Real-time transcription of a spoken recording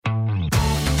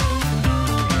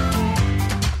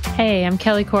Hey, I'm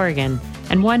Kelly Corrigan,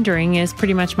 and wondering is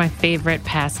pretty much my favorite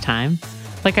pastime.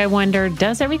 Like I wonder,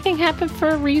 does everything happen for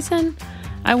a reason?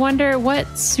 I wonder what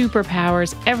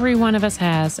superpowers every one of us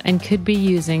has and could be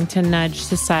using to nudge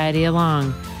society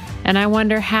along. And I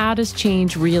wonder, how does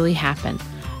change really happen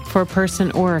for a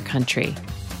person or a country?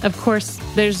 Of course,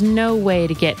 there's no way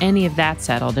to get any of that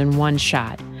settled in one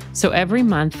shot. So every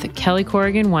month, Kelly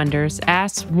Corrigan Wonders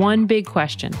asks one big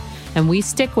question, and we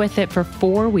stick with it for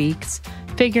 4 weeks,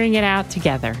 figuring it out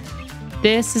together.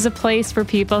 This is a place for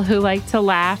people who like to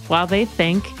laugh while they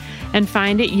think and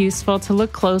find it useful to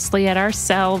look closely at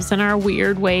ourselves and our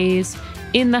weird ways,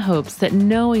 in the hopes that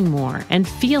knowing more and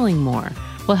feeling more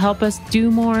will help us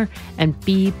do more and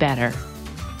be better.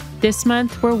 This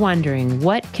month, we're wondering,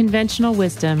 what conventional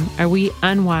wisdom are we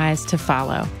unwise to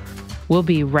follow? We'll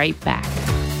be right back.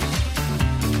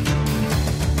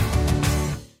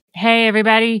 Hey,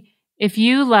 everybody. If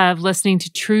you love listening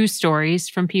to true stories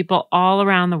from people all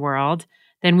around the world,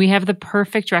 then we have the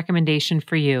perfect recommendation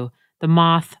for you, the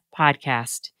Moth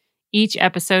Podcast. Each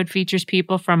episode features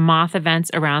people from Moth events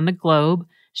around the globe,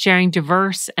 sharing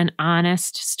diverse and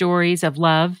honest stories of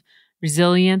love,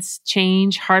 resilience,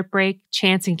 change, heartbreak,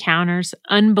 chance encounters,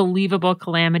 unbelievable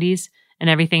calamities, and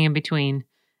everything in between.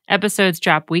 Episodes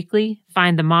drop weekly.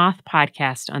 Find the Moth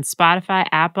Podcast on Spotify,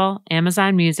 Apple,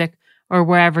 Amazon Music, or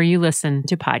wherever you listen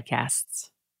to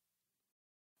podcasts.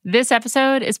 This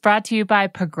episode is brought to you by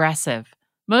Progressive.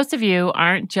 Most of you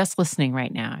aren't just listening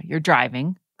right now. You're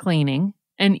driving, cleaning,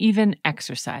 and even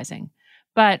exercising.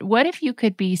 But what if you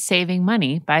could be saving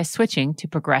money by switching to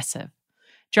Progressive?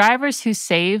 Drivers who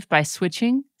save by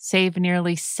switching save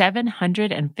nearly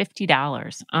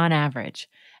 $750 on average,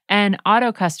 and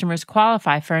auto customers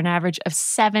qualify for an average of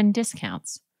 7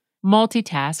 discounts.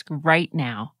 Multitask right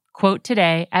now. Quote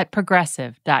today at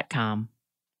progressive.com.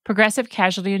 Progressive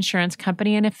Casualty Insurance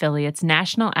Company and Affiliates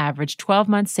national average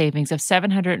 12-month savings of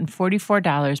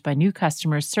 $744 by new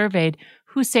customers surveyed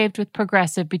who saved with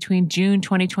Progressive between June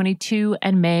 2022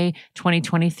 and May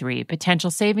 2023.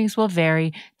 Potential savings will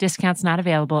vary. Discounts not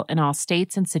available in all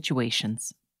states and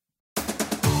situations.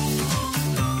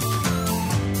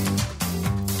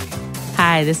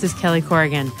 Hi, this is Kelly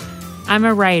Corrigan. I'm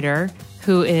a writer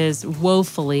who is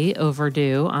woefully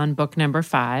overdue on book number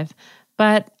 5,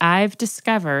 but I've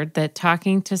discovered that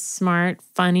talking to smart,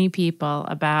 funny people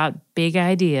about big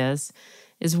ideas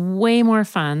is way more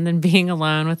fun than being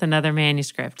alone with another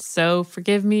manuscript. So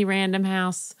forgive me, Random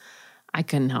House, I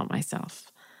couldn't help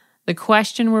myself. The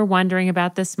question we're wondering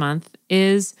about this month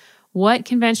is what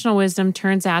conventional wisdom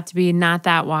turns out to be not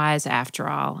that wise after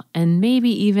all, and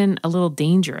maybe even a little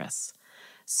dangerous.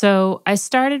 So I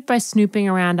started by snooping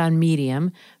around on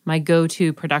Medium, my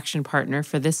go-to production partner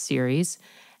for this series,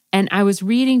 and I was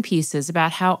reading pieces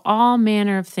about how all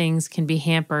manner of things can be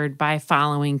hampered by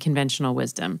following conventional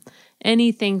wisdom,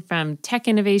 anything from tech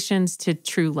innovations to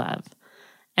true love.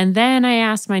 And then I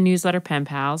asked my newsletter pen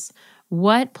pals,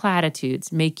 what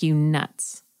platitudes make you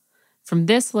nuts? From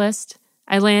this list,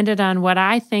 I landed on what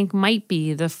I think might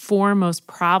be the 4 most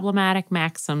problematic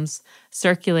maxims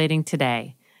circulating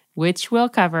today, which we'll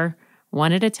cover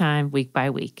one at a time, week by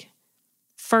week.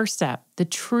 First up, the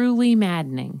truly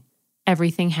maddening,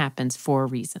 everything happens for a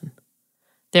reason.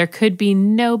 There could be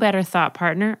no better thought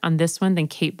partner on this one than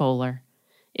Kate Bowler.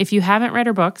 If you haven't read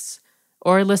her books,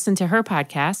 or listened to her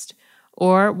podcast,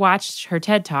 or watched her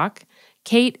TED Talk,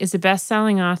 Kate is a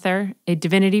best-selling author, a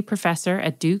divinity professor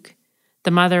at Duke, the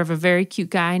mother of a very cute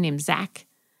guy named Zach,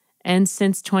 and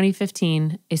since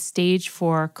 2015, a stage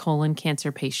 4 colon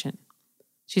cancer patient.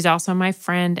 She's also my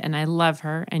friend, and I love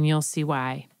her, and you'll see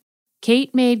why.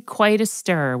 Kate made quite a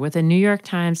stir with a New York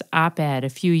Times op-ed a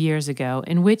few years ago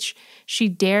in which she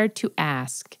dared to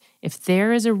ask if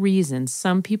there is a reason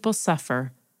some people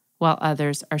suffer while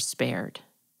others are spared.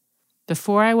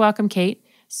 Before I welcome Kate,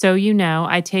 so you know,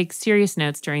 I take serious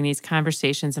notes during these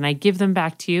conversations, and I give them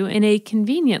back to you in a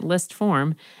convenient list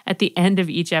form at the end of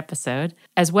each episode,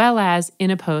 as well as in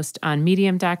a post on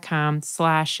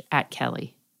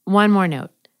medium.com/@Kelly. One more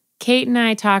note. Kate and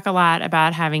I talk a lot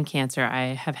about having cancer.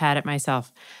 I have had it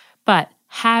myself. But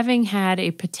having had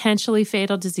a potentially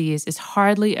fatal disease is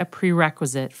hardly a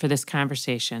prerequisite for this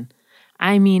conversation.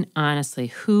 I mean, honestly,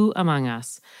 who among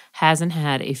us hasn't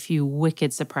had a few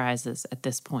wicked surprises at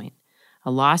this point? A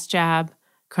lost job,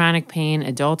 chronic pain,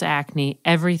 adult acne,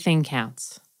 everything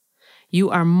counts.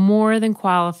 You are more than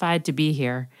qualified to be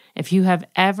here if you have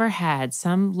ever had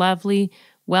some lovely,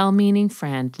 well-meaning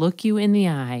friend look you in the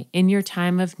eye in your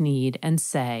time of need and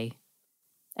say,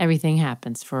 everything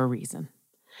happens for a reason.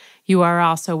 You are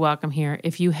also welcome here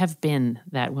if you have been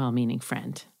that well-meaning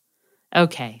friend.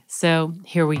 Okay, so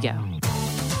here we go.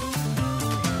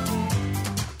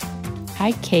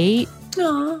 Hi, Kate.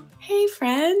 Aw, hey,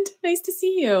 friend. Nice to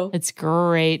see you. It's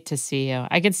great to see you.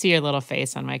 I can see your little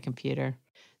face on my computer.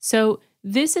 So,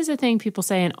 this is a thing people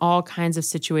say in all kinds of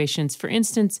situations. For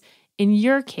instance, in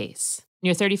your case,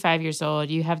 you're 35 years old,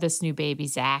 you have this new baby,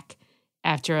 Zach,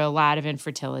 after a lot of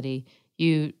infertility.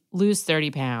 You lose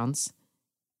 30 pounds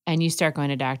and you start going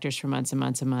to doctors for months and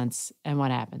months and months. And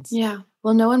what happens? Yeah.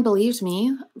 Well, no one believed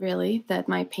me, really, that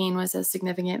my pain was as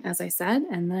significant as I said.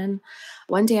 And then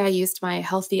one day I used my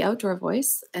healthy outdoor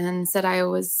voice and said I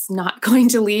was not going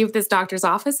to leave this doctor's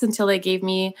office until they gave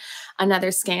me another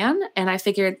scan. And I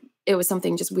figured it was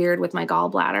something just weird with my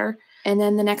gallbladder. And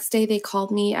then the next day they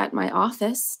called me at my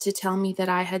office to tell me that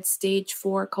I had stage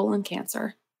 4 colon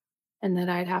cancer and that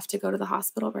I'd have to go to the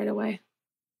hospital right away.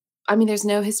 I mean, there's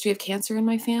no history of cancer in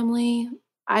my family.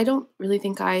 I don't really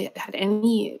think I had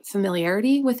any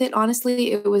familiarity with it.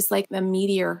 Honestly, it was like a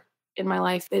meteor in my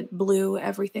life. It blew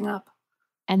everything up.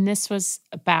 And this was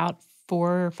about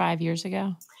 4 or 5 years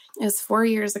ago? It was 4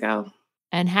 years ago.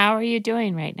 And how are you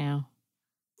doing right now?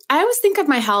 I always think of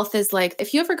my health as like,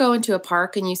 if you ever go into a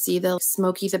park and you see the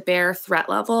Smokey the Bear threat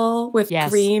level with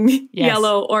green,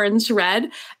 yellow, orange, red.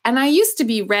 And I used to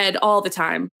be red all the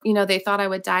time. You know, they thought I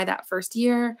would die that first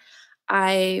year.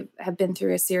 I have been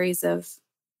through a series of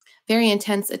very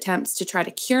intense attempts to try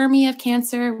to cure me of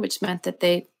cancer, which meant that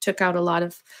they took out a lot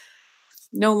of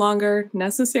no longer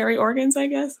necessary organs, I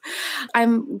guess.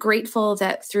 I'm grateful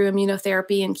that through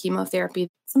immunotherapy and chemotherapy,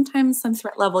 sometimes I'm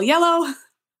threat level yellow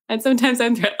and sometimes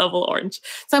I'm threat level orange.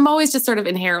 So I'm always just sort of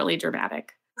inherently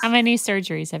dramatic. How many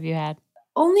surgeries have you had?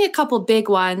 Only a couple big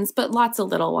ones, but lots of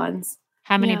little ones.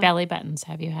 How many belly buttons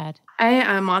have you had? I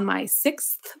am on my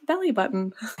 6th belly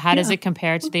button. How does it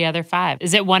compare to the other 5?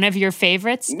 Is it one of your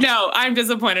favorites? No, I'm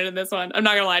disappointed in this one. I'm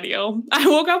not going to lie to you. I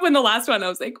woke up in the last one. I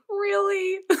was like,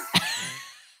 really?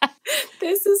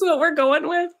 This is what we're going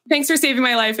with? Thanks for saving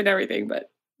my life and everything, but.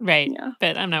 Right. Yeah.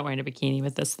 But I'm not wearing a bikini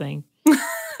with this thing.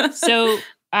 So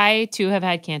I too have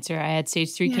had cancer. I had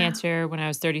stage 3 cancer when I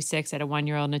was 36. I had a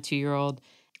 1-year-old and a 2-year-old.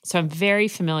 So I'm very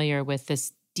familiar with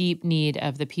this deep need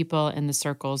of the people in the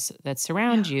circles that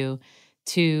surround you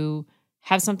to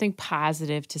have something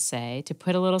positive to say, to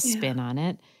put a little spin on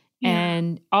it,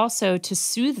 and also to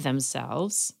soothe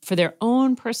themselves for their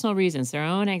own personal reasons, their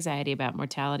own anxiety about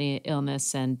mortality,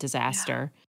 illness, and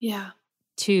disaster.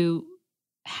 To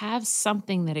have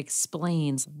something that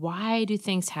explains why do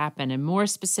things happen, and more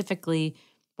specifically,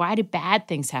 why do bad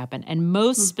things happen? And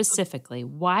most specifically,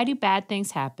 why do bad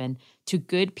things happen to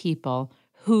good people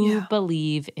who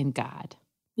believe in God?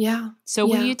 So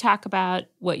will you talk about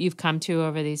what you've come to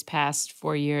over these past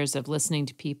 4 years of listening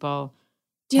to people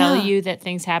tell you that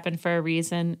things happen for a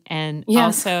reason and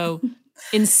also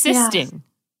insisting?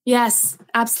 Yes,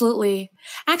 absolutely.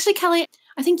 Actually, Kelly,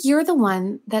 I think you're the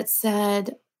one that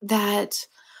said that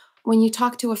when you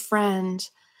talk to a friend,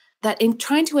 that in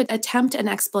trying to attempt an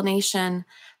explanation,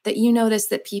 that you notice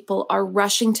that people are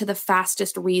rushing to the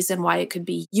fastest reason why it could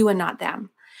be you and not them.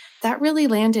 That really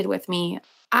landed with me.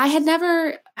 I had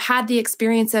never had the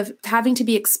experience of having to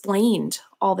be explained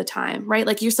all the time, right?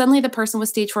 Like you're suddenly the person with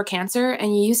stage 4 cancer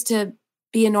and you used to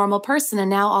be a normal person. And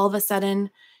now all of a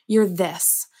sudden you're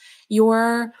this.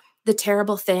 You're the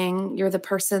terrible thing. You're the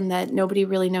person that nobody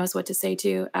really knows what to say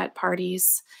to at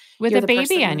parties. With a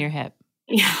baby on your hip.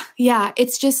 Yeah.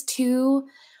 It's just too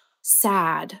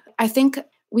sad. I think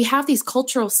we have these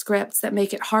cultural scripts that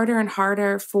make it harder and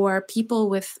harder for people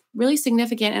with really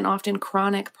significant and often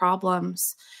chronic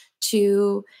problems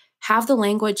to have the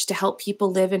language to help people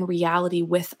live in reality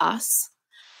with us,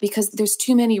 because there's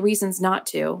too many reasons not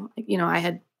to. You know, I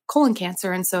had colon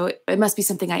cancer, and so it must be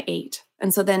something I ate.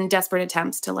 And so then desperate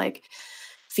attempts to like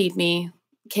feed me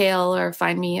kale or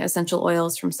find me essential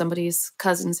oils from somebody's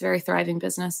cousin's very thriving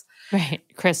business. Right.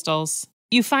 Crystals.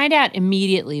 You find out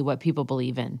immediately what people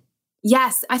believe in.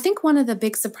 Yes. I think one of the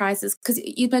big surprises, because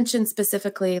you mentioned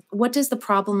specifically, what does the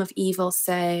problem of evil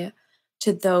say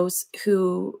to those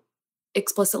who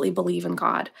explicitly believe in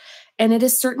God? And it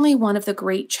is certainly one of the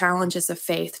great challenges of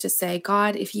faith to say,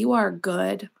 God, if you are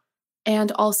good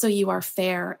and also you are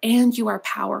fair and you are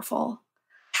powerful,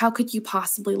 how could you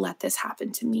possibly let this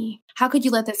happen to me? How could you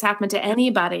let this happen to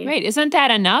anybody? Right. Isn't that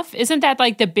enough? Isn't that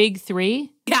like the big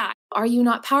 3? Yeah. Are you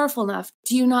not powerful enough?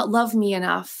 Do you not love me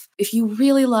enough? If you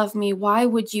really love me, why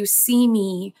would you see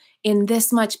me in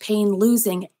this much pain,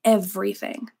 losing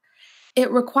everything? It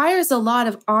requires a lot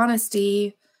of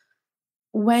honesty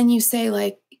when you say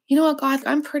like, you know what, God,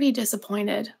 I'm pretty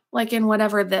disappointed, like in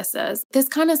whatever this is. This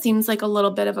kind of seems like a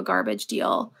little bit of a garbage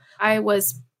deal. I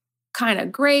was kind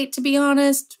of great, to be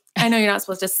honest. I know you're not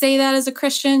supposed to say that as a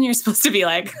Christian. You're supposed to be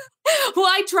like, Well,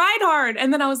 I tried hard.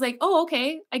 And then I was like, oh,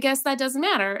 okay, I guess that doesn't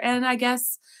matter. And I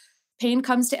guess pain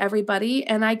comes to everybody.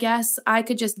 And I guess I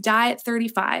could just die at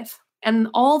 35. And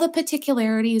all the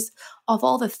particularities of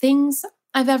all the things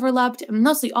I've ever loved, and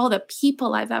mostly all the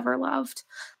people I've ever loved,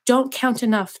 don't count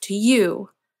enough to you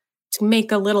to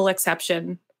make a little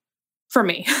exception for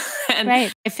me. And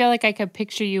Right. I feel like I could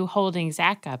picture you holding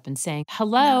Zach up and saying,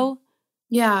 hello.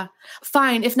 yeah,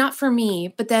 fine, if not for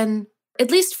me, but then at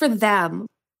least for them.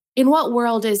 In what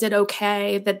world is it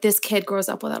okay that this kid grows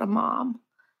up without a mom?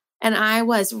 And I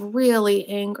was really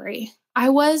angry. I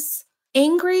was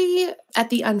angry at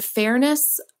the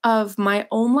unfairness of my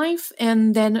own life.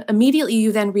 And then immediately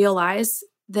you then realize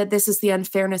that this is the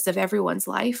unfairness of everyone's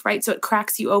life, right? So it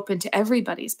cracks you open to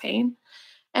everybody's pain.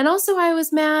 And also I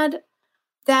was mad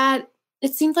that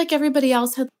it seemed like everybody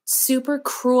else had super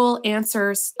cruel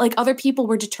answers. Like other people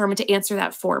were determined to answer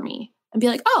that for me and be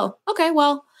like, oh, okay,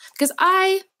 well, because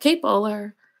I, Kate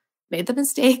Bowler, made the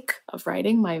mistake of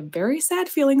writing my very sad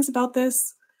feelings about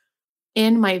this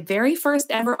in my very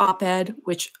first ever op-ed,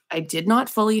 which I did not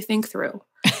fully think through.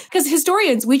 Because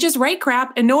historians, we just write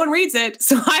crap and no one reads it.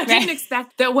 So I didn't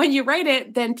expect that when you write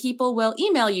it, then people will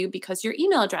email you because your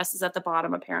email address is at the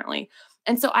bottom, apparently.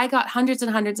 And so I got hundreds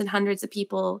and hundreds and hundreds of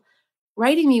people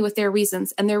writing me with their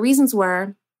reasons. And their reasons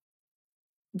were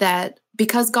that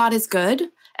because God is good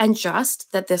and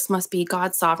just, that this must be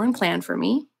God's sovereign plan for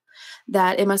me,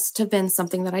 that it must have been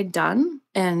something that I'd done.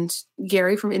 And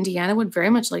Gary from Indiana would very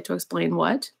much like to explain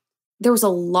what. There was a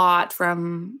lot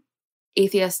from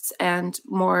atheists and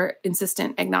more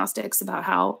insistent agnostics about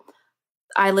how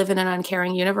I live in an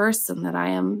uncaring universe and that I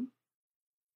am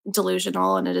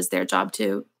delusional and it is their job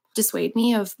to dissuade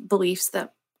me of beliefs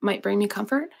that might bring me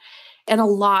comfort. And a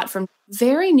lot from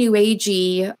very new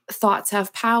agey thoughts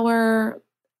have power,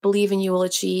 believe and you will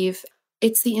achieve.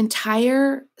 It's the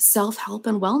entire self-help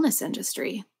and wellness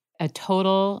industry. A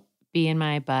total bee in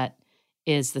my butt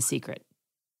is The Secret.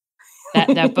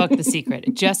 That book, The Secret.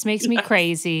 It just makes me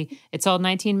crazy. It sold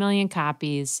 19 million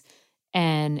copies.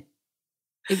 And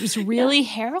it was really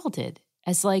heralded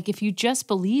as like, if you just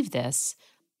believe this,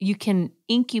 you can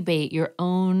incubate your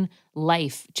own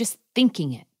life just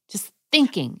thinking it, just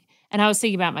thinking. And I was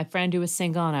thinking about my friend who was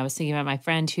single, and I was thinking about my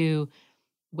friend who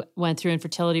went through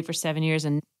infertility for 7 years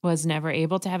and was never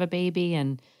able to have a baby.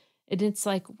 And it's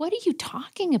like, what are you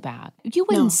talking about? You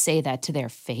wouldn't say that to their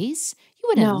face. You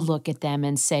wouldn't look at them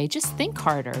and say, just think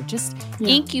harder, just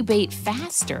incubate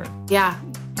faster. Yeah.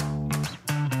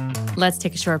 Let's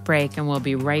take a short break and we'll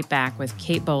be right back with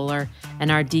Kate Bowler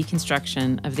and our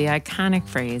deconstruction of the iconic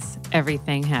phrase,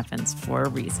 everything happens for a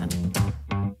reason.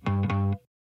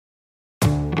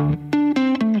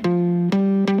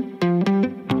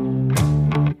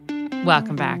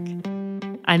 Welcome back.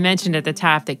 I mentioned at the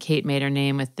top that Kate made her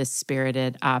name with this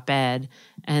spirited op-ed,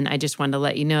 and I just wanted to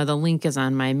let you know the link is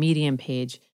on my Medium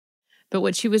page. But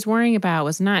what she was worrying about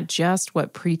was not just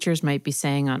what preachers might be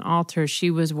saying on altars. She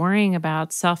was worrying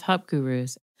about self-help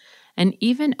gurus and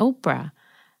even Oprah,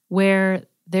 where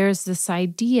there's this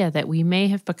idea that we may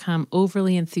have become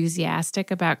overly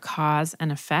enthusiastic about cause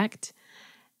and effect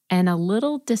and a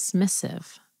little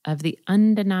dismissive of the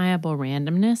undeniable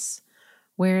randomness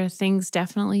where things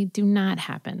definitely do not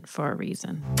happen for a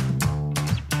reason.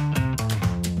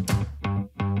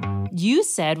 You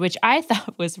said, which I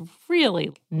thought was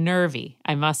really nervy,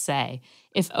 I must say,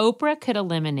 if Oprah could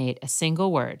eliminate a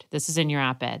single word, this is in your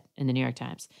op-ed in the New York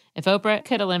Times, if Oprah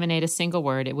could eliminate a single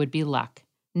word, it would be luck.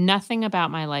 Nothing about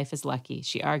my life is lucky,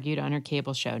 she argued on her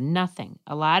cable show. Nothing.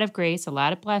 A lot of grace, a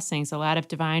lot of blessings, a lot of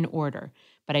divine order,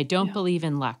 but I don't believe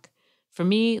in luck. For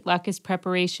me, luck is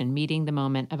preparation, meeting the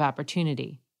moment of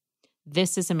opportunity.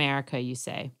 This is America, you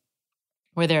say,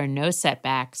 where there are no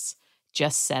setbacks,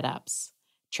 just setups.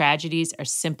 Tragedies are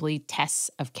simply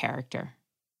tests of character.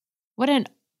 What an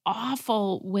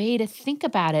awful way to think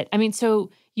about it. I mean,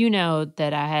 so you know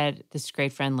that I had this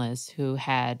great friend, Liz, who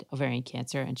had ovarian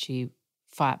cancer, and she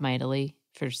fought mightily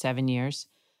for 7 years.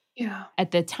 Yeah.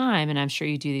 At the time, and I'm sure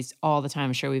you do these all the time,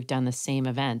 I'm sure we've done the same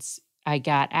events, I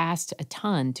got asked a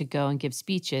ton to go and give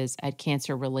speeches at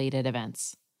cancer-related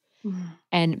events. Mm-hmm.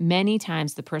 And many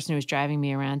times the person who was driving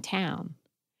me around town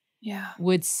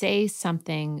would say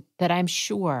something that I'm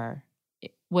sure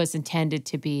was intended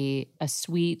to be a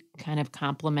sweet kind of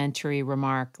complimentary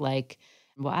remark like,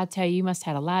 well, I'll tell you, you must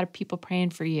have had a lot of people praying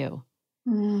for you.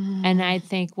 Mm-hmm. And I'd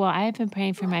think, well, I've been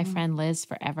praying for my friend Liz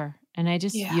forever. And I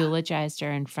just eulogized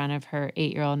her in front of her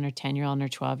 8-year-old and her 10-year-old and her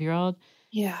 12-year-old.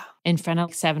 Yeah. In front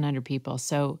of 700 people.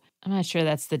 So I'm not sure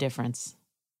that's the difference.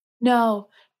 No,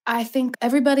 I think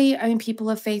everybody, people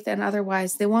of faith and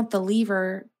otherwise, they want the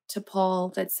lever to pull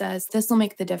that says, this will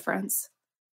make the difference.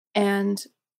 And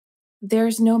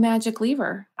there's no magic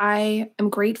lever. I am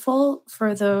grateful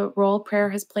for the role prayer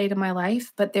has played in my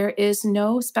life, but there is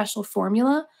no special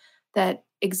formula that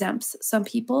exempts some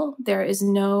people. There is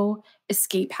no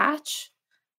escape hatch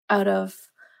out of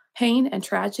pain and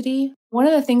tragedy. One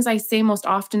of the things I say most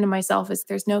often to myself is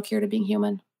there's no cure to being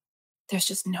human. There's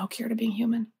just no cure to being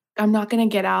human. I'm not going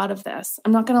to get out of this.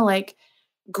 I'm not going to like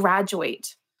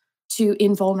graduate to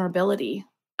invulnerability.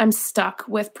 I'm stuck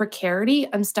with precarity.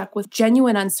 I'm stuck with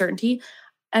genuine uncertainty.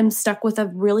 I'm stuck with a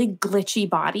really glitchy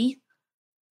body.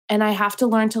 And I have to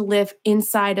learn to live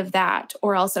inside of that,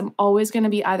 or else I'm always going to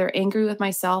be either angry with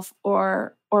myself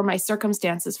or my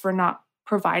circumstances for not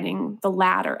providing the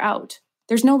ladder out.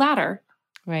 There's no ladder.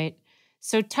 Right.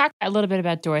 So talk a little bit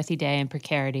about Dorothy Day and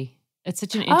precarity. It's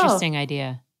such an Oh, interesting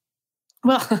idea.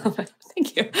 well,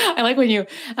 thank you. I like when you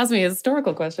ask me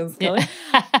historical questions, Kelly.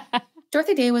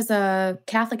 Dorothy Day was a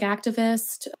Catholic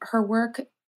activist. Her work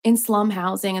in slum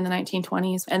housing in the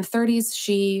 1920s and 30s,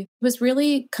 she was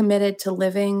really committed to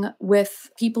living with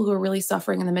people who were really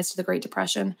suffering in the midst of the Great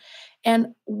Depression.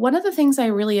 And one of the things I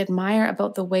really admire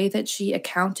about the way that she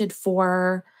accounted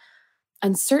for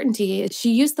uncertainty is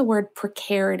she used the word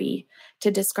precarity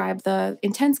to describe the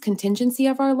intense contingency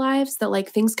of our lives, that like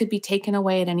things could be taken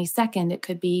away at any second. It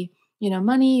could be,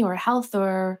 money or health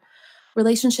or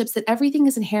relationships, that everything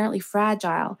is inherently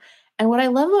fragile. And what I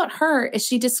love about her is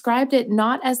she described it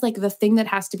not as like the thing that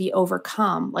has to be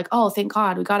overcome, like, oh, thank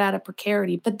God we got out of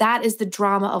precarity, but that is the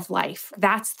drama of life.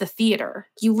 That's the theater.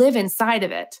 You live inside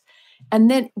of it. And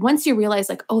then once you realize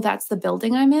like, oh, that's the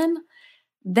building I'm in,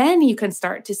 then you can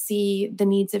start to see the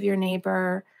needs of your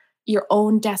neighbor, your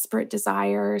own desperate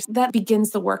desires. That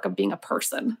begins the work of being a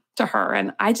person to her.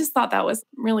 And I just thought that was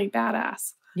really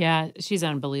badass. Yeah, she's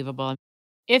unbelievable.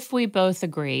 If we both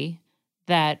agree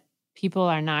that people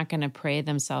are not going to pray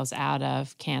themselves out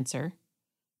of cancer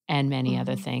and many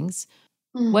other things,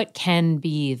 what can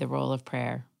be the role of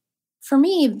prayer? For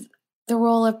me, the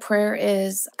role of prayer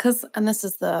is, and this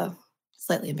is the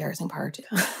slightly embarrassing part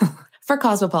for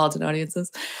cosmopolitan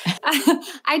audiences,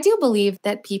 I do believe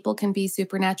that people can be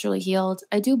supernaturally healed.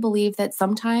 I do believe that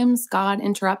sometimes God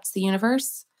interrupts the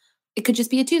universe. It could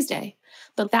just be a Tuesday,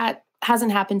 but that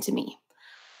hasn't happened to me.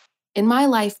 In my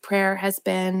life, prayer has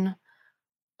been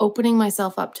opening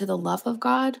myself up to the love of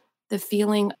God, the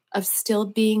feeling of still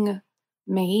being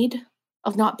made,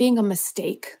 of not being a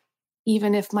mistake,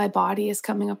 even if my body is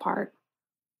coming apart.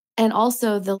 And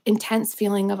also the intense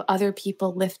feeling of other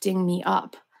people lifting me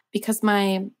up, because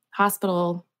my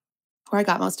hospital where I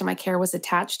got most of my care was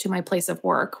attached to my place of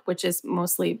work, which is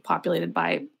mostly populated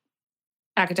by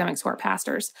academics who are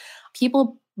pastors.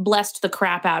 People blessed the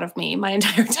crap out of me my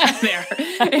entire time there.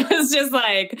 It was just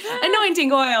like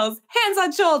anointing oils, hands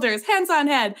on shoulders, hands on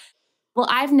head. Well,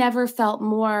 I've never felt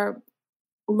more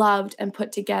loved and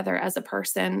put together as a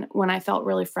person when I felt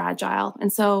really fragile.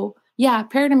 And so, yeah,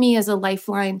 prayer to me is a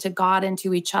lifeline to God and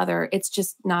to each other. It's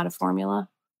just not a formula.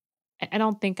 I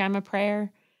don't think I'm a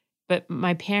prayer, but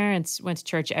my parents went to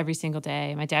church every single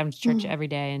day. My dad went to church every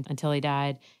day until he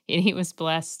died. And he was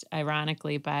blessed,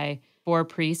 ironically, by 4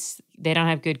 priests. They don't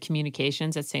have good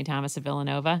communications at St. Thomas of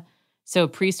Villanova. So a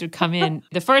priest would come in,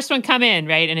 the first one come in,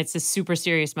 right? And it's a super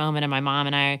serious moment. And my mom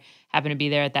and I happened to be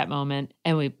there at that moment.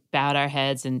 And we bowed our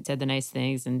heads and said the nice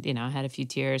things and, had a few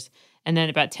tears. And then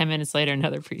about 10 minutes later,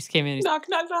 another priest came in. Knock,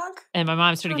 knock, knock. And my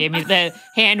mom sort of gave me the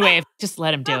hand wave. Just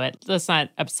let him do it. Let's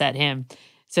not upset him.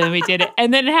 So then we did it.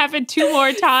 And then it happened 2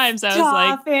 more times. I was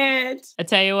Stop like, it. I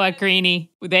tell you what,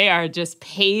 Greenie, they are just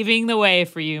paving the way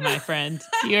for you, my friend.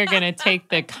 You're going to take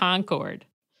the Concord.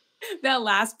 That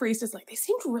last priest is like, they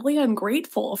seemed really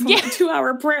ungrateful for that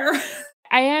 2-hour prayer.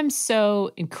 I am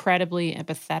so incredibly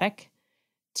empathetic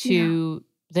to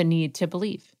the need to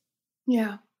believe.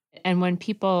 Yeah. And when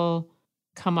people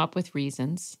come up with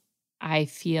reasons, I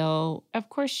feel, of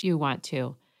course you want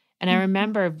to. And I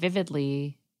remember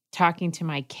vividly talking to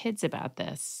my kids about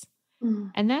this.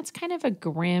 And that's kind of a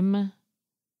grim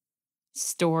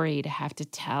story to have to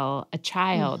tell a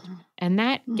child. And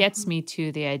that gets me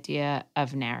to the idea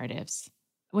of narratives.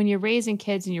 When you're raising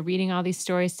kids and you're reading all these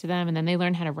stories to them, and then they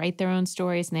learn how to write their own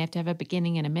stories, and they have to have a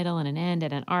beginning and a middle and an end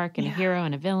and an arc and a hero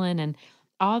and a villain and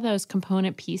all those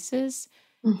component pieces,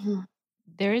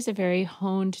 there is a very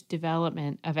honed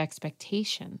development of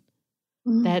expectation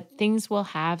that things will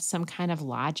have some kind of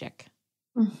logic.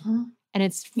 And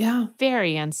it's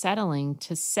very unsettling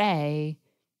to say,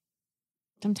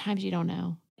 sometimes you don't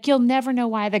know. You'll never know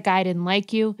why the guy didn't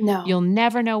like you. No. You'll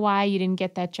never know why you didn't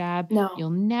get that job. No.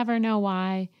 You'll never know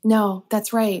why. No,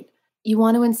 that's right. You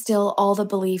want to instill all the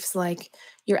beliefs, like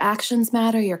your actions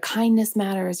matter, your kindness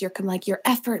matters, your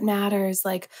effort matters,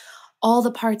 like all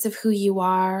the parts of who you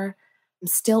are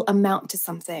still amount to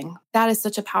something. That is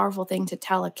such a powerful thing to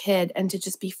tell a kid, and to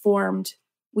just be formed,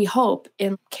 we hope,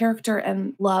 in character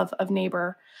and love of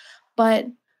neighbor. But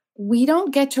we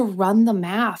don't get to run the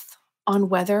math on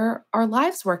whether our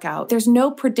lives work out. There's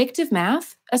no predictive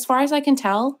math, as far as I can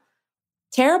tell.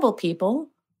 Terrible people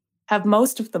have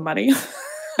most of the money.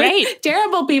 Right.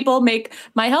 Terrible people make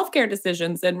my healthcare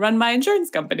decisions and run my insurance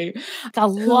company. A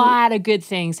lot of good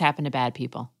things happen to bad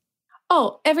people.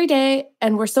 Oh, every day.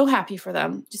 And we're so happy for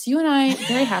them. Just you and I,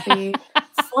 very happy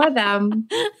for them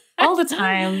all the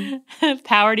time.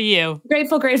 Power to you.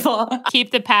 Grateful.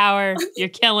 Keep the power. You're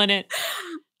killing it.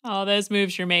 All those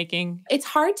moves you're making. It's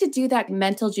hard to do that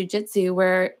mental jujitsu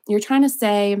where you're trying to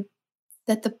say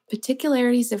that the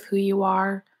particularities of who you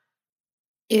are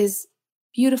is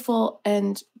beautiful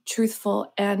and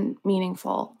truthful and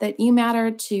meaningful, that you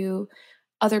matter to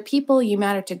other people, you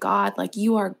matter to God, like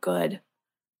you are good.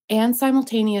 And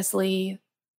simultaneously,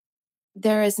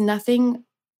 there is nothing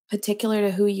particular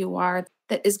to who you are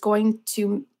that is going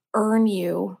to earn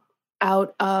you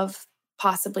out of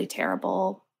possibly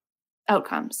terrible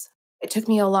outcomes. It took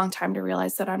me a long time to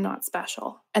realize that I'm not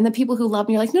special. And the people who love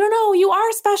me are like, no, you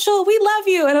are special. We love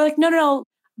you. And I'm like, no.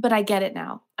 But I get it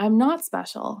now. I'm not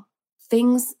special.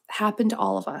 Things happen to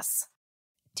all of us.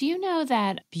 Do you know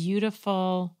that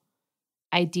beautiful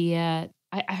idea?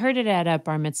 I heard it at a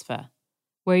bar mitzvah,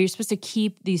 where you're supposed to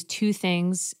keep these two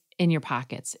things in your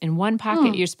pockets. In one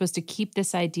pocket, you're supposed to keep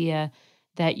this idea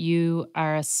that you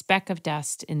are a speck of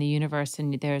dust in the universe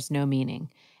and there's no meaning.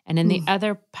 And in the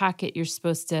other pocket, you're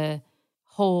supposed to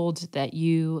hold that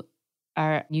you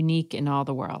are unique in all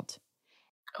the world.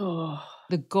 Oh,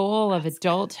 the goal of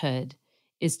adulthood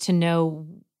is to know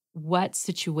what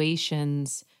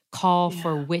situations call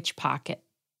for which pocket.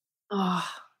 Oh,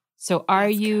 so are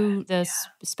you good. the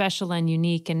special and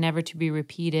unique and never to be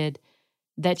repeated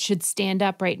that should stand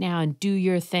up right now and do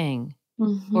your thing?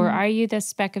 Or are you the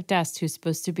speck of dust who's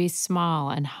supposed to be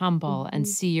small and humble and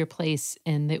see your place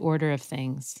in the order of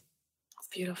things? It's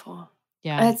beautiful.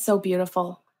 Yeah. That's so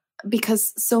beautiful.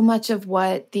 Because so much of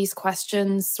what these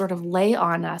questions sort of lay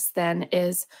on us then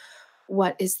is,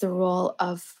 what is the role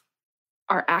of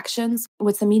our actions?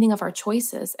 What's the meaning of our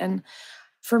choices? And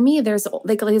for me, there's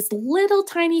like this little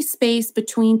tiny space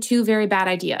between two very bad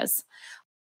ideas.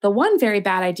 The one very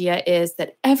bad idea is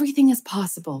that everything is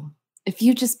possible if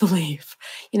you just believe,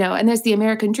 and there's the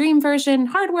American dream version,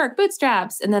 hard work,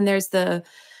 bootstraps. And then there's the,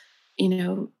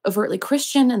 overtly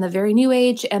Christian and the very new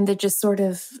age, and the just sort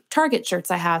of Target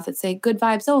shirts I have that say good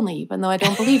vibes only, even though I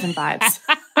don't believe in vibes.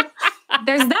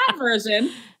 There's that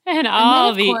version. And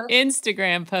all the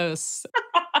Instagram posts.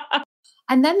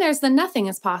 And then there's the nothing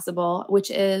is possible, which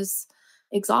is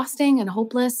exhausting and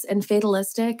hopeless and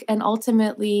fatalistic, and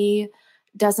ultimately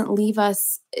doesn't leave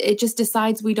us. It just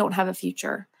decides we don't have a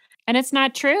future. And it's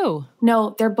not true.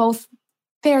 No, they're both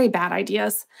very bad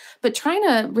ideas. But trying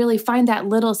to really find that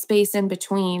little space in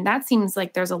between, that seems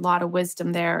like there's a lot of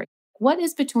wisdom there. What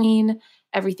is between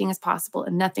everything is possible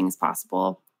and nothing is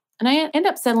possible? And I end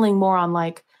up settling more on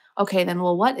like, okay, then,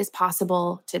 well, what is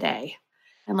possible today?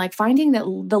 And like finding that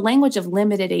the language of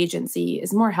limited agency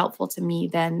is more helpful to me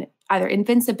than either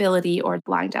invincibility or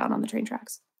lying down on the train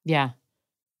tracks. Yeah.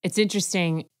 It's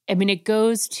interesting. I mean, it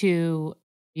goes to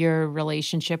your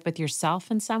relationship with yourself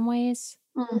in some ways.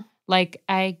 Like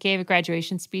I gave a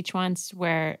graduation speech once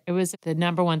where it was the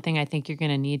number one thing I think you're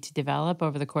going to need to develop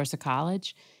over the course of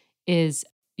college is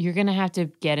you're going to have to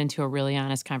get into a really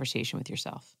honest conversation with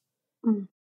yourself.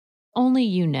 Only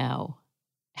you know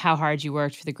how hard you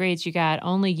worked for the grades you got.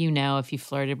 Only you know if you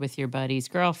flirted with your buddy's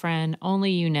girlfriend.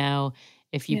 Only you know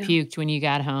if you puked when you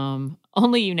got home.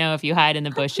 Only you know if you hide in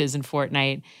the bushes in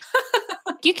Fortnite.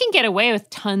 You can get away with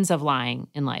tons of lying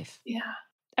in life. Yeah.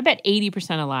 I bet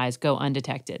 80% of lies go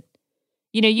undetected.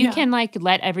 You can like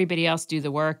let everybody else do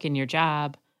the work in your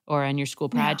job or on your school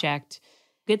project.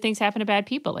 Good things happen to bad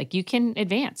people. Like you can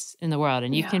advance in the world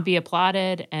and you can be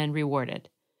applauded and rewarded.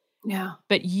 Yeah.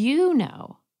 But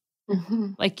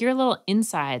like your little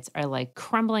insides are like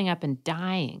crumbling up and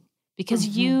dying because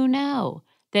you know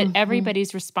that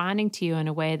everybody's responding to you in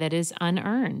a way that is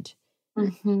unearned.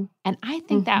 And I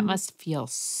think that must feel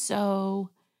so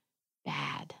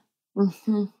bad.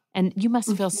 And you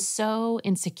must feel so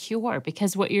insecure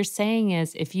because what you're saying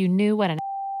is if you knew what an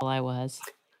I was,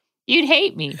 you'd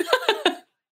hate me.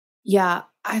 Yeah.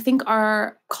 I think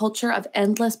our culture of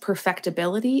endless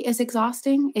perfectibility is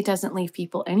exhausting. It doesn't leave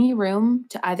people any room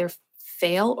to either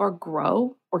fail or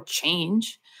grow or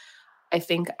change. I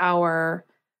think our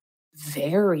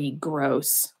very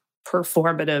gross,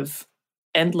 performative,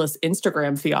 endless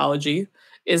Instagram theology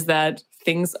is that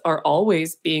things are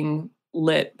always being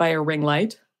lit by a ring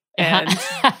light and,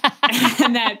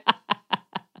 and that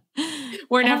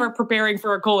we're never preparing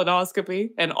for a colonoscopy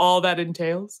and all that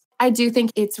entails. I do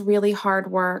think it's really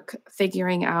hard work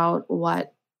figuring out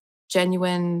what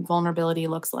genuine vulnerability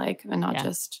looks like and not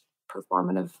just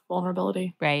performative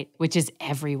vulnerability. Right, which is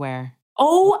everywhere.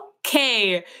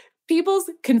 Okay. People's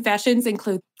confessions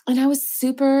include, and I was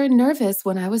super nervous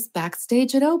when I was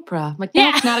backstage at Oprah. I'm like,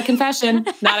 no, not a confession,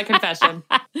 not a confession.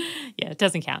 Yeah, it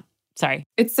doesn't count. Sorry.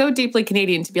 It's so deeply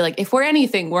Canadian to be like, if we're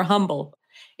anything, we're humble.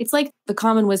 It's like the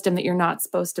common wisdom that you're not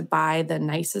supposed to buy the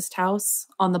nicest house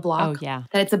on the block. Oh, yeah.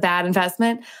 That it's a bad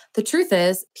investment. The truth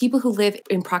is, people who live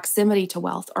in proximity to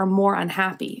wealth are more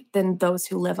unhappy than those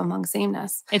who live among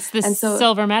sameness. It's the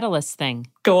silver medalist thing.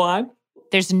 Go on.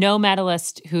 There's no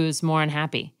medalist who's more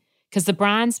unhappy. Because the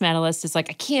bronze medalist is like,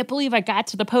 I can't believe I got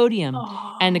to the podium.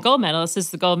 Oh. And the gold medalist is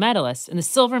the gold medalist. And the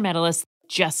silver medalist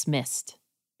just missed.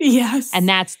 Yes. And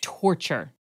that's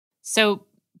torture. So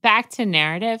back to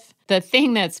narrative, the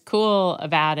thing that's cool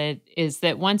about it is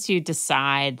that once you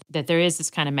decide that there is this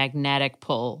kind of magnetic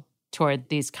pull toward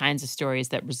these kinds of stories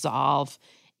that resolve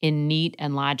in neat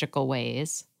and logical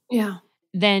ways,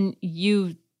 then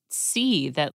you see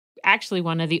that actually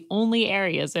one of the only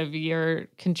areas of your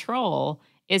control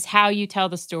is how you tell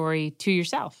the story to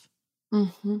yourself.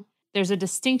 Mm-hmm. There's a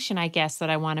distinction, I guess, that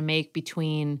I want to make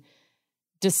between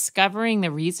discovering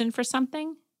the reason for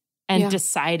something and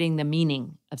deciding the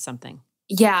meaning of something.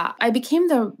 Yeah, I became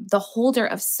the holder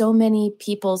of so many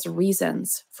people's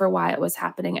reasons for why it was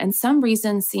happening. And some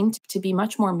reasons seemed to be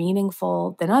much more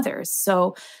meaningful than others.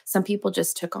 So some people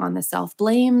just took on the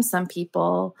self-blame. Some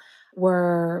people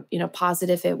were,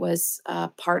 positive it was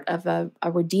part of a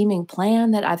redeeming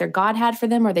plan that either God had for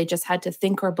them or they just had to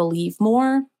think or believe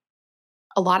more.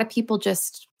 A lot of people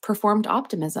just performed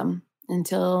optimism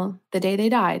until the day they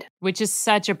died. Which is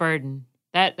such a burden.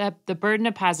 That the burden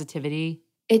of positivity.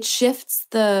 It shifts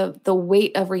the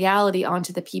weight of reality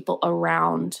onto the people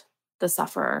around the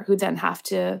sufferer, who then have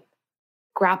to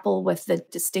grapple with the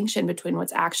distinction between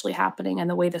what's actually happening and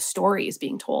the way the story is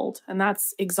being told. And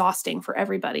that's exhausting for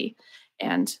everybody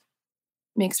and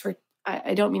makes for,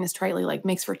 I don't mean this tritely,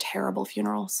 makes for terrible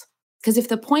funerals. Because if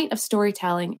the point of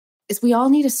storytelling is we all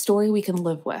need a story we can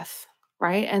live with,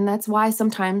 right? And that's why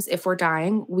sometimes if we're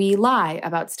dying, we lie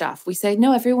about stuff. We say,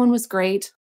 no, everyone was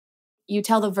great. You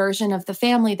tell the version of the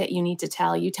family that you need to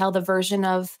tell. You tell the version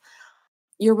of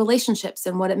your relationships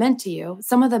and what it meant to you.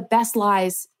 Some of the best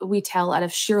lies we tell out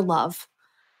of sheer love.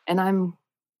 And I'm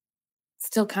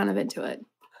still kind of into it.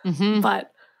 Mm-hmm.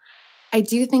 But I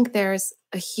do think there's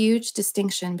a huge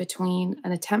distinction between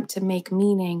an attempt to make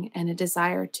meaning and a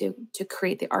desire to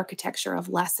create the architecture of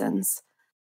lessons.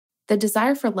 The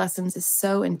desire for lessons is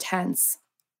so intense,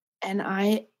 and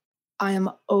I am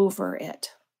over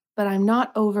it, but I'm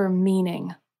not over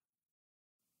meaning.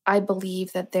 I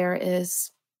believe that there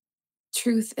is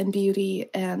truth and beauty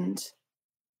and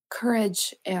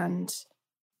courage and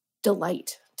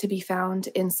delight to be found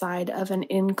inside of an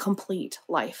incomplete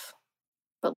life.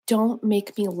 But don't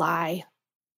make me lie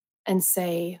and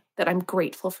say that I'm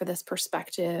grateful for this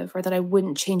perspective or that I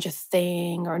wouldn't change a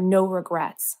thing or no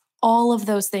regrets. All of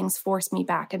those things force me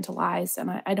back into lies, and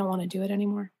I don't want to do it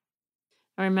anymore.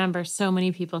 I remember so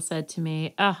many people said to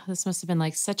me, oh, this must have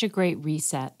been such a great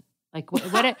reset.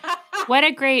 What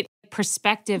a great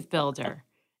perspective builder.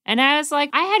 And I was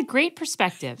like, I had great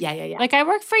perspective. Yeah. I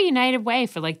worked for United Way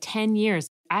for 10 years.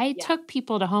 I took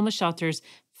people to homeless shelters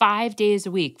 5 days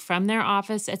a week from their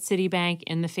office at Citibank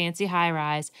in the fancy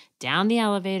high-rise, down the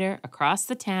elevator, across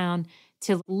the town,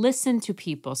 to listen to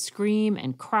people scream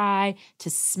and cry, to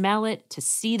smell it, to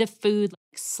see the food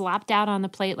slopped out on the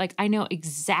plate. I know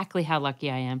exactly how lucky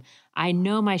I am. I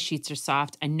know my sheets are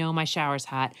soft. I know my shower's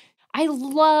hot. I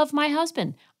love my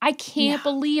husband. I can't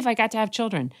believe I got to have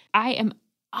children. I am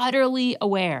utterly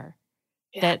aware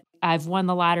that I've won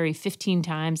the lottery 15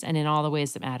 times and in all the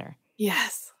ways that matter.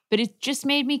 Yes. But it just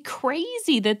made me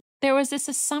crazy that there was this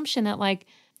assumption that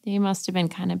they must have been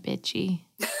kind of bitchy.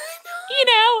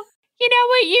 You know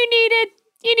what you needed?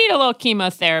 You need a little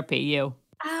chemotherapy, you.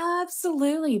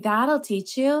 Absolutely. That'll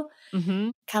teach you. Mm-hmm.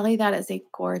 Kelly, that is a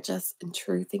gorgeous and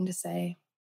true thing to say.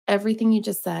 Everything you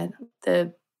just said,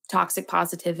 the toxic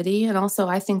positivity, and also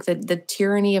I think that the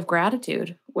tyranny of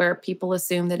gratitude, where people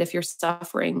assume that if you're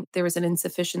suffering, there was an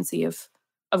insufficiency of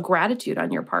gratitude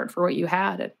on your part for what you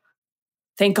had. And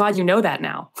thank God you know that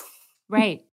now.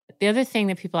 Right. The other thing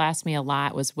that people asked me a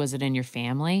lot was it in your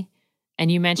family?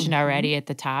 And you mentioned already at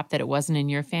the top that it wasn't in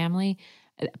your family.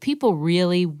 People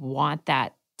really want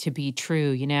that to be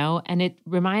true, you know? And it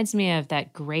reminds me of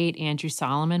that great Andrew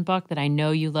Solomon book that I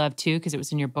know you love too, because it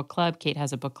was in your book club. Kate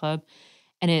has a book club,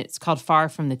 and it's called Far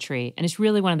from the Tree. And it's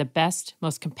really one of the best,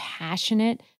 most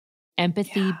compassionate,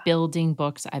 empathy building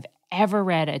books I've ever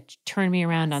read. It turned me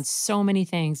around on so many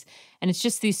things. And it's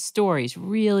just these stories,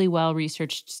 really well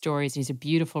researched stories. He's a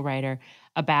beautiful writer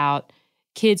about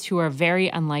kids who are very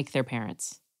unlike their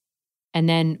parents. And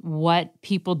then what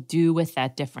people do with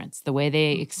that difference, the way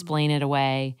they explain it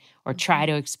away or try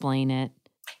to explain it.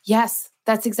 Yes,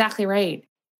 that's exactly right.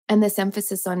 And this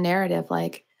emphasis on narrative,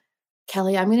 like,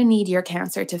 Kelly, I'm going to need your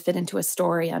cancer to fit into a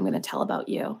story I'm going to tell about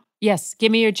you. Yes,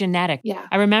 give me your genetic. Yeah.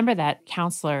 I remember that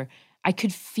counselor. I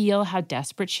could feel how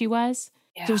desperate she was.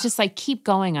 Yeah. It was just like, keep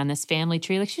going on this family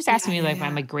tree. Like, she was asking me, like,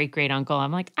 I'm a great uncle.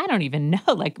 I'm like, I don't even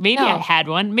know. Like, maybe I had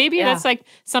one. Maybe that's like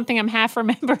something I'm half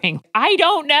remembering. I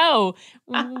don't know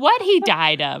what he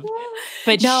died of.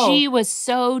 But she was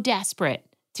so desperate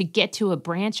to get to a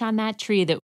branch on that tree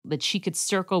that she could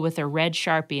circle with a red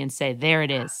Sharpie and say, there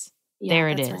it is. There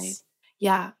it is. Right.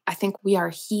 Yeah, I think we are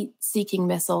heat-seeking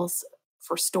missiles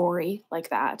for story like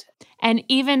that. And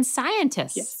even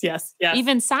scientists. Yes.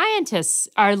 Even scientists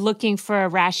are looking for a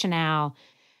rationale.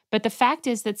 But the fact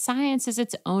is that science is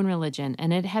its own religion,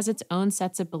 and it has its own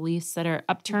sets of beliefs that are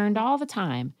upturned all the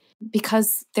time.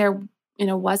 Because there,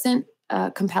 wasn't a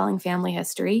compelling family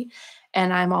history,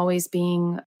 and I'm always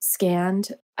being scanned.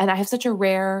 And I have such a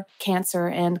rare cancer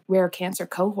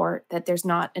cohort that there's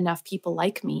not enough people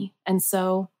like me. And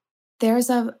so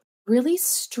there's a really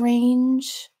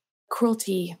strange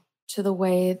cruelty to the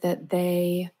way that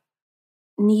they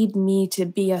need me to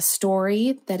be a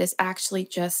story that is actually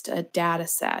just a data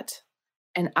set.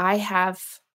 And I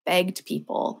have begged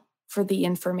people for the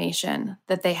information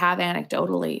that they have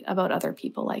anecdotally about other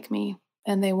people like me,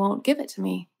 and they won't give it to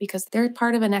me because they're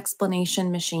part of an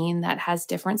explanation machine that has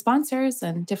different sponsors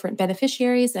and different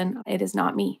beneficiaries, and it is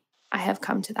not me. I have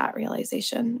come to that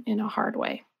realization in a hard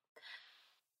way.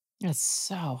 It's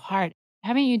so hard.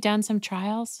 Haven't you done some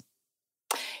trials?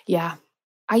 Yeah.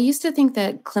 I used to think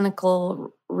that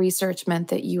clinical research meant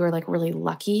that you were like really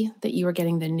lucky that you were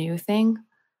getting the new thing.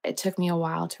 It took me a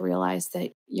while to realize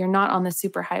that you're not on the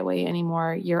superhighway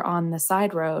anymore. You're on the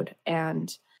side road,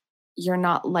 and you're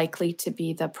not likely to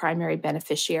be the primary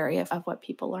beneficiary of what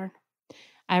people learn.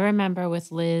 I remember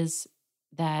with Liz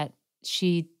that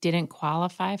she didn't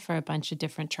qualify for a bunch of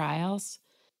different trials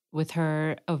with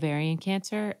her ovarian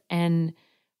cancer. And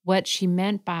what she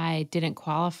meant by didn't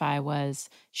qualify was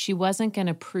she wasn't going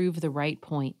to prove the right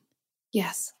point.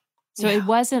 Yes. So it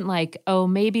wasn't like, oh,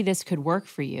 maybe this could work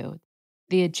for you.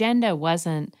 The agenda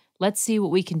wasn't, let's see what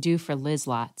we can do for Liz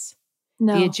Lots.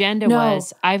 No. The agenda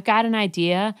was, I've got an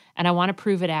idea and I want to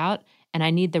prove it out, and I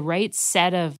need the right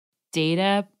set of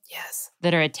data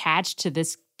that are attached to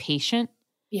this patient.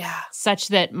 Yeah. Such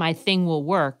that my thing will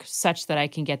work, such that I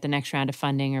can get the next round of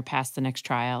funding or pass the next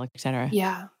trial, et cetera.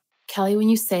 Yeah. Kelly, when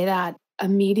you say that,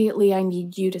 immediately I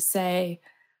need you to say,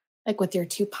 like with your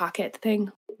 2-pocket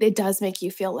thing, it does make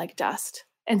you feel like dust.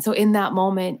 And so in that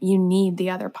moment, you need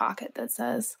the other pocket that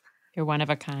says, you're one of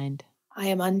a kind. I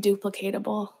am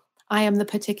unduplicatable. I am the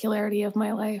particularity of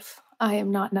my life. I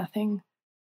am not nothing.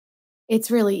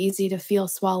 It's really easy to feel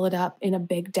swallowed up in a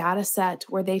big data set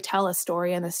where they tell a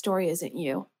story and the story isn't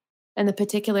you. And the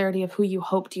particularity of who you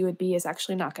hoped you would be is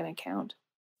actually not going to count.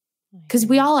 Because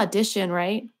we all audition,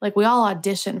 right? Like we all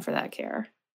audition for that care.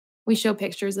 We show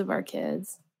pictures of our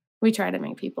kids. We try to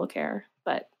make people care.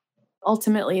 But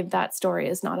ultimately, that story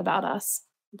is not about us.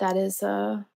 That is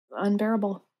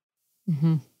unbearable.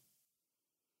 Mm-hmm.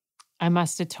 I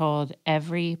must have told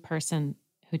every person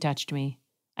who touched me.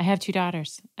 I have two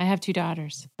daughters.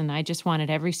 And I just wanted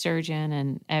every surgeon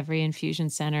and every infusion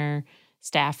center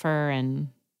staffer and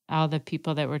all the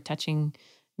people that were touching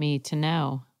me to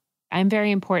know I'm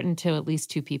very important to at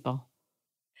least 2 people.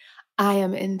 I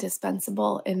am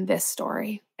indispensable in this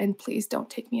story, and please don't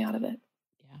take me out of it.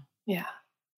 Yeah.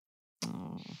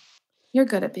 Oh. You're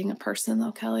good at being a person,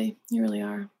 though, Kelly. You really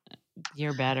are.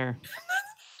 You're better.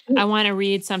 I want to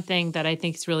read something that I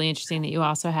think is really interesting that you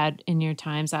also had in your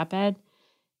Times op-ed.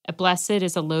 A blessed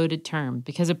is a loaded term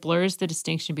because it blurs the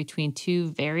distinction between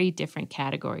 2 very different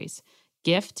categories,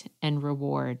 gift and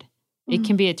reward. It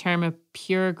can be a term of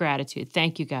pure gratitude.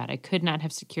 Thank you, God. I could not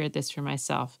have secured this for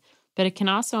myself. But it can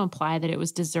also imply that it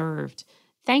was deserved.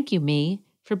 Thank you, me,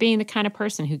 for being the kind of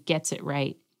person who gets it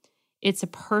right. It's a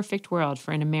perfect world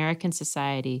for an American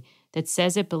society that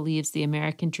says it believes the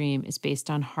American dream is based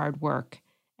on hard work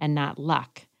and not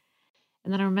luck.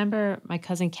 And then I remember my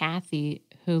cousin Kathy,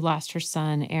 who lost her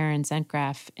son, Aaron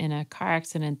Zentgraf, in a car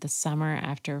accident the summer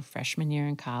after freshman year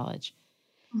in college.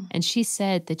 Mm. And she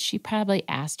said that she probably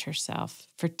asked herself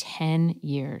for 10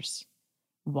 years,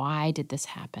 why did this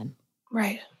happen?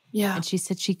 Right. Yeah. And she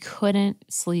said she couldn't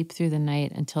sleep through the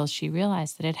night until she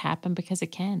realized that it happened because it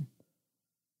can.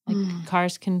 Like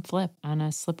cars can flip on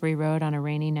a slippery road on a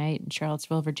rainy night in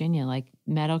Charlottesville, Virginia. Like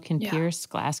metal can pierce,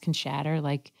 glass can shatter.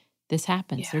 Like this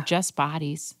happens. They're just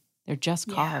bodies. They're just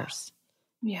cars.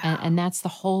 Yeah. And that's the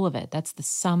whole of it. That's the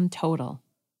sum total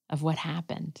of what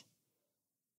happened.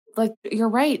 Like you're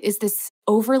right, is this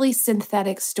overly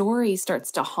synthetic story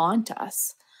starts to haunt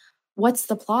us. What's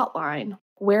the plot line?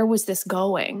 Where was this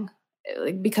going?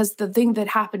 Because the thing that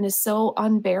happened is so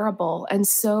unbearable and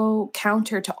so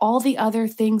counter to all the other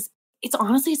things. It's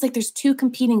honestly, it's like there's two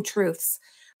competing truths.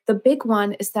 The big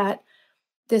one is that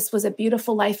this was a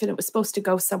beautiful life and it was supposed to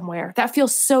go somewhere. That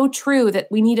feels so true that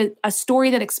we need a story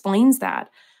that explains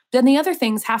that. Then the other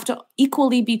things have to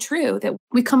equally be true, that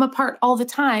we come apart all the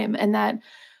time and that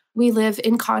we live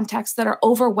in contexts that are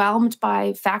overwhelmed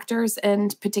by factors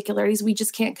and particularities we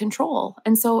just can't control.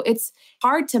 And so it's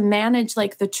hard to manage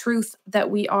like the truth that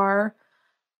we are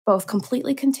both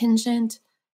completely contingent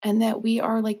and that we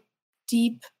are like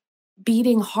deep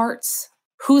beating hearts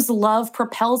whose love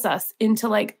propels us into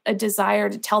like a desire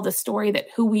to tell the story that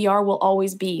who we are will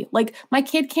always be. Like my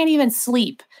kid can't even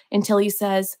sleep until he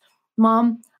says,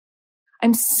 "Mom,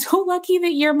 I'm so lucky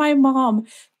that you're my mom.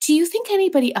 Do you think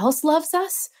anybody else loves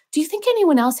us? Do you think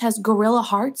anyone else has gorilla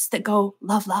hearts that go,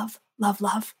 love, love, love,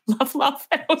 love, love, love?"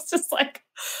 And I was just like,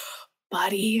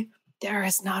 buddy, there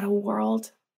is not a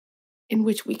world in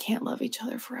which we can't love each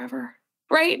other forever.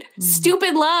 Right?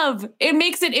 Stupid love. It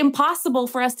makes it impossible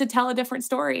for us to tell a different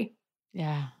story.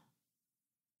 Yeah.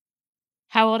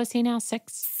 How old is he now?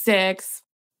 6? 6.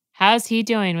 How's he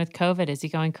doing with COVID? Is he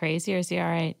going crazy or is he all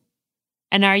right?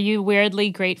 And are you weirdly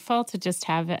grateful to just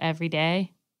have it every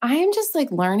day? I am just like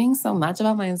learning so much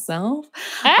about myself.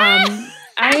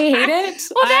 I hate it.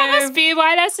 Well, that must be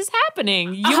why this is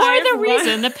happening. You are the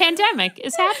reason the pandemic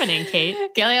is happening, Kate.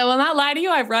 Kelly, I will not lie to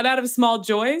you. I've run out of small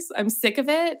joys. I'm sick of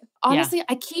it. Honestly,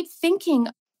 I keep thinking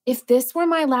if this were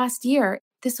my last year,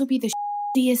 this would be the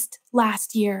shittiest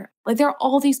last year. Like there are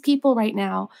all these people right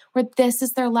now where this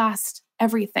is their last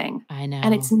everything. I know.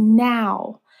 And it's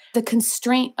now the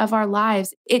constraint of our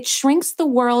lives. It shrinks the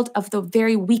world of the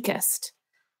very weakest.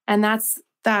 And that's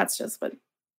just what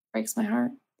breaks my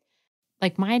heart.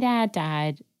 Like my dad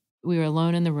died. We were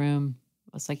alone in the room.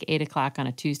 It was like 8:00 on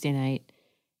a Tuesday night.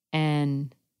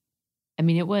 And I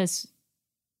mean,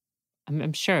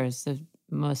 I'm sure it's the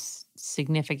most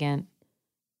significant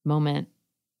moment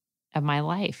of my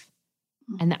life.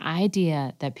 And the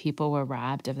idea that people were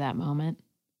robbed of that moment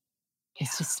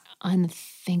is just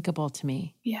unthinkable to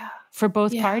me. Yeah. For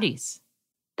both parties.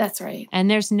 That's right. And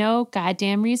there's no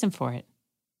goddamn reason for it.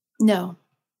 No.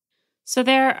 So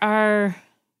there are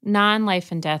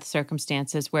non-life and death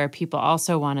circumstances where people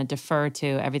also want to defer to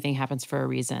everything happens for a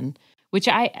reason, which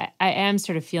I am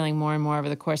sort of feeling more and more over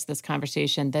the course of this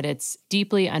conversation that it's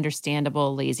deeply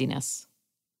understandable laziness.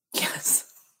 Yes.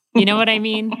 You know what I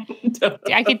mean?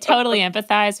 I could totally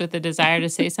empathize with the desire to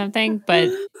say something, but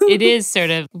it is sort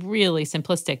of really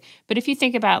simplistic. But if you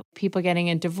think about people getting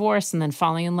a divorce and then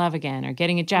falling in love again, or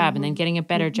getting a job and then getting a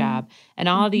better job, and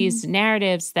all these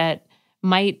narratives that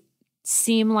might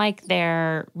seem like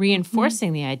they're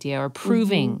reinforcing the idea or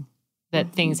proving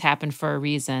that things happen for a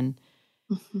reason.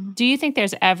 Do you think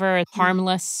there's ever a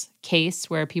harmless case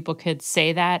where people could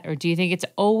say that? Or do you think it's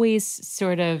always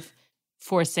sort of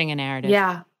forcing a narrative?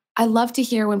 Yeah. I love to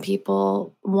hear when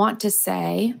people want to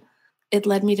say, it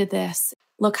led me to this.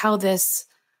 Look how this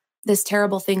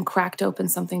terrible thing cracked open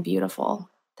something beautiful.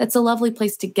 That's a lovely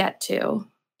place to get to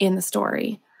in the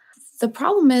story. The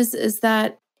problem is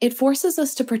that it forces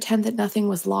us to pretend that nothing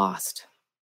was lost,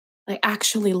 like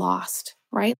actually lost,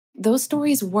 right? Those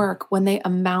stories work when they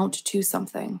amount to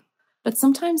something. But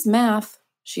sometimes math,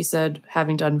 she said,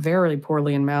 having done very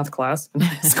poorly in math class in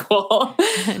high school.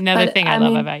 Another thing I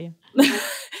love about you.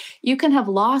 You can have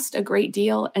lost a great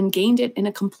deal and gained it in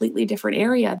a completely different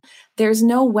area. There's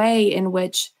no way in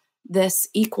which this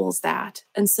equals that.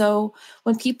 And so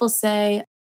when people say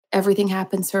everything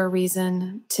happens for a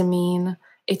reason to mean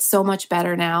it's so much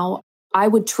better now, I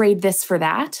would trade this for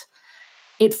that.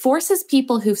 It forces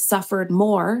people who've suffered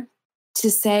more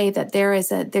to say that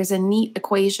there's a neat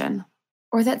equation,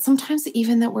 or that sometimes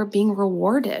even that we're being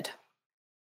rewarded.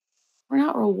 We're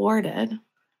not rewarded.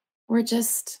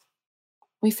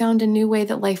 We found a new way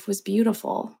that life was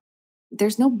beautiful.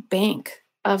 There's no bank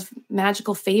of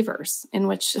magical favors in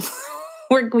which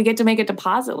we get to make a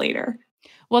deposit later.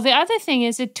 Well, the other thing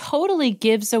is it totally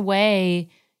gives away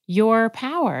your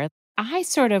power. I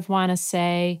sort of want to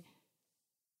say,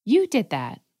 You did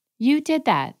that. You did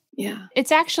that. Yeah.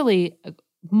 It's actually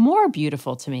more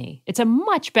beautiful to me. It's a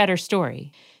much better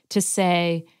story to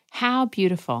say, how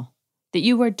beautiful that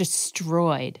you were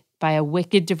destroyed by a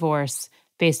wicked divorce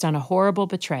based on a horrible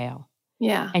betrayal.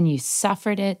 Yeah. And you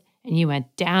suffered it, and you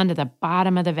went down to the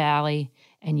bottom of the valley,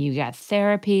 and you got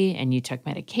therapy, and you took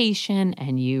medication,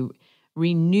 and you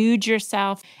renewed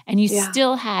yourself, and you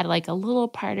still had like a little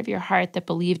part of your heart that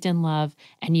believed in love,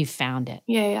 and you found it.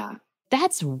 Yeah.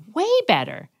 That's way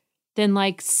better than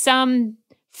like some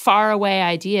faraway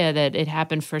idea that it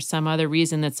happened for some other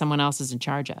reason that someone else is in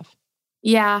charge of.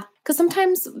 Yeah. Because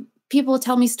sometimes people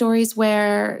tell me stories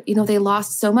where, they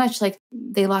lost so much, like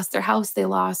they lost their house, they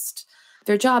lost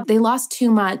their job, they lost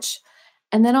too much.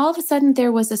 And then all of a sudden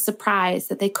there was a surprise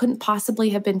that they couldn't possibly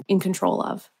have been in control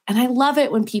of. And I love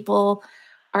it when people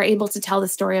are able to tell the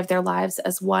story of their lives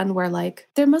as one where like,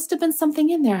 there must have been something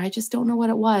in there. I just don't know what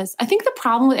it was. I think the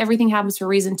problem with Everything Happens for a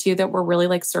Reason too, that we're really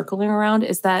like circling around,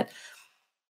 is that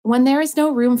when there is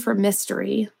no room for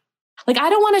mystery, like I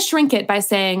don't want to shrink it by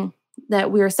saying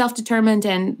that we are self-determined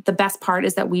and the best part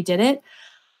is that we did it.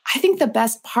 I think the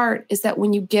best part is that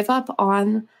when you give up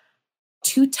on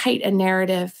too tight a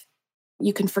narrative,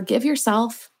 you can forgive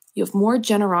yourself, you have more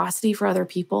generosity for other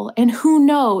people, and who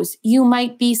knows, you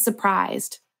might be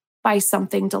surprised by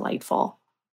something delightful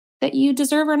that you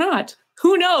deserve or not.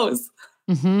 Who knows?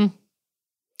 Mm-hmm.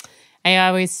 I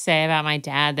always say about my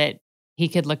dad that he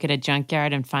could look at a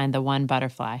junkyard and find the one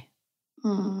butterfly.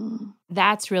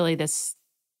 That's really this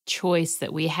choice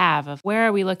that we have of where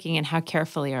are we looking and how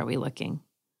carefully are we looking?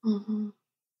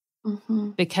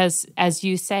 Because as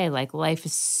you say, like life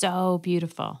is so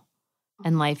beautiful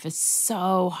and life is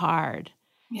so hard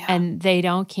and they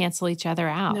don't cancel each other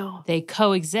out. No. They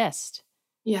coexist.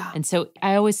 Yeah. And so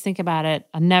I always think about it.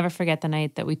 I'll never forget the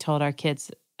night that we told our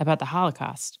kids about the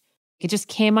Holocaust. It just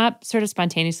came up sort of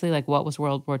spontaneously, like what was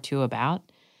World War II about?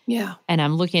 Yeah. And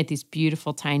I'm looking at these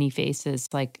beautiful tiny faces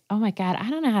like, oh my God, I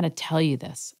don't know how to tell you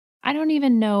this. I don't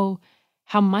even know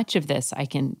how much of this I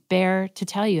can bear to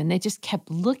tell you. And they just kept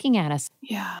looking at us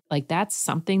like that's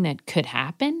something that could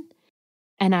happen.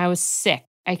 And I was sick.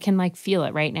 I can like feel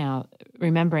it right now,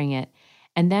 remembering it.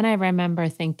 And then I remember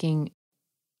thinking,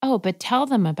 oh, but tell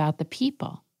them about the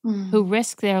people who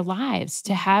risk their lives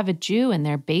to have a Jew in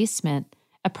their basement,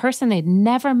 a person they'd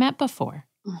never met before.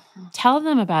 Tell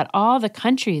them about all the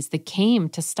countries that came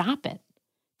to stop it.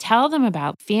 Tell them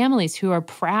about families who are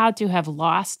proud to have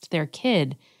lost their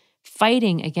kid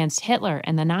fighting against Hitler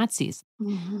and the Nazis.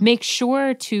 Make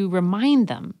sure to remind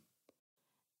them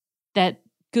that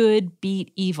good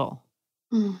beat evil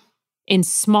in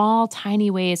small,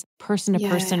 tiny ways,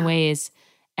 person-to-person ways,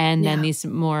 and then these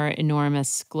more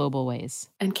enormous global ways.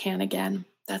 And can again.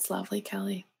 That's lovely,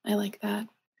 Kelly. I like that.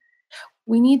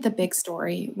 We need the big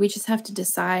story. We just have to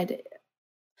decide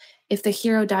if the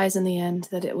hero dies in the end,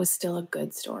 that it was still a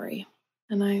good story.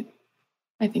 And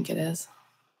I think it is.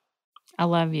 I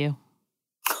love you.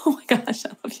 Oh my gosh, I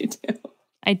love you too.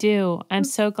 I do. I'm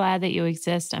so glad that you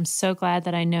exist. I'm so glad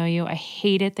that I know you. I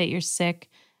hate it that you're sick.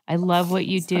 I love what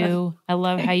you do. I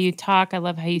love how you talk. I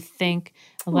love how you think.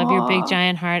 I love your big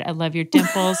giant heart. I love your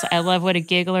dimples. I love what a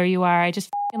giggler you are. I just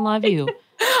fucking love you.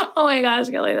 Oh my gosh,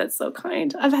 Kelly, that's so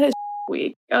kind. I've had a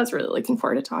week. I was really looking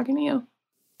forward to talking to you.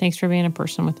 Thanks for being a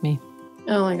person with me.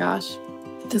 Oh my gosh.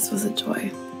 This was a joy.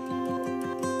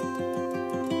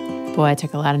 Boy, I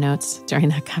took a lot of notes during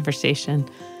that conversation.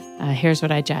 Here's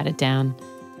what I jotted down.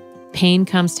 Pain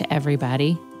comes to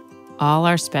everybody. All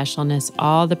our specialness,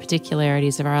 all the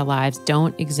particularities of our lives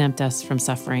don't exempt us from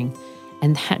suffering,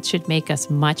 and that should make us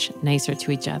much nicer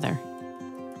to each other.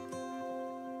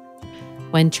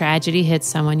 When tragedy hits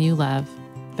someone you love,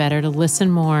 better to listen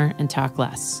more and talk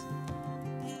less.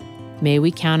 May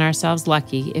we count ourselves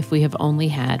lucky if we have only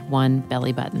had one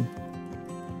belly button.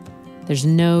 There's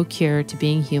no cure to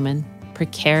being human.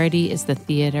 Precarity is the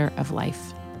theater of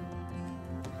life.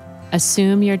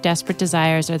 Assume your desperate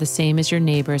desires are the same as your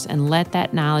neighbors and let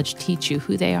that knowledge teach you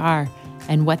who they are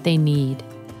and what they need.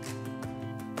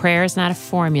 Prayer is not a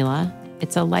formula,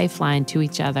 it's a lifeline to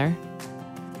each other.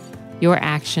 Your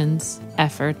actions,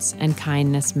 efforts, and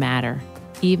kindness matter,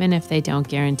 even if they don't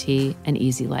guarantee an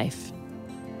easy life.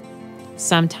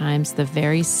 Sometimes the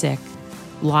very sick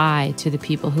lie to the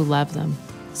people who love them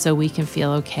so we can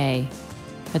feel okay,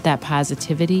 but that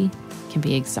positivity can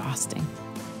be exhausting.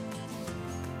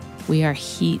 We are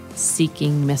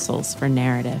heat-seeking missiles for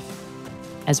narrative.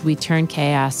 As we turn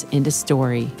chaos into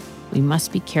story, we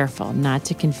must be careful not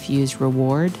to confuse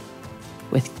reward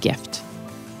with gift.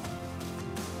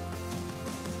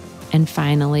 And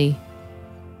finally,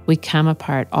 we come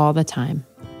apart all the time,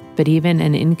 but even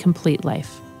an incomplete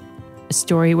life a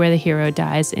story where the hero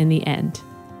dies in the end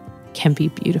can be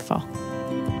beautiful.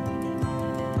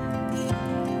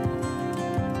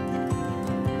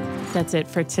 That's it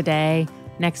for today.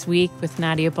 Next week with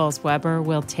Nadia Bolz-Weber,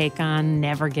 we'll take on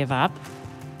Never Give Up.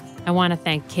 I want to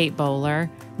thank Kate Bowler,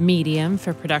 Medium,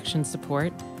 for production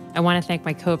support. I want to thank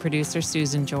my co-producer,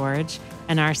 Susan George,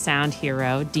 and our sound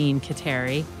hero, Dean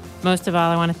Kateri. Most of all,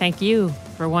 I want to thank you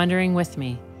for wondering with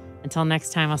me. Until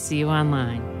next time, I'll see you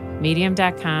online.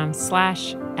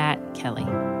 Medium.com/@Kelly.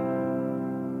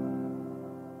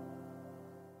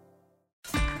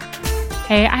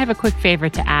 Hey, I have a quick favor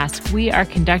to ask. We are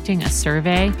conducting a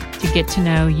survey to get to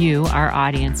know you, our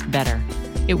audience, better.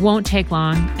 It won't take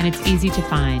long, and it's easy to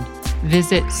find.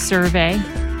 Visit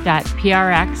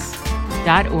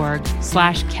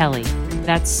survey.prx.org/Kelly.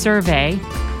 That's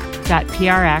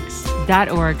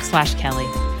survey.prx.org/Kelly.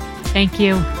 Thank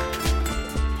you.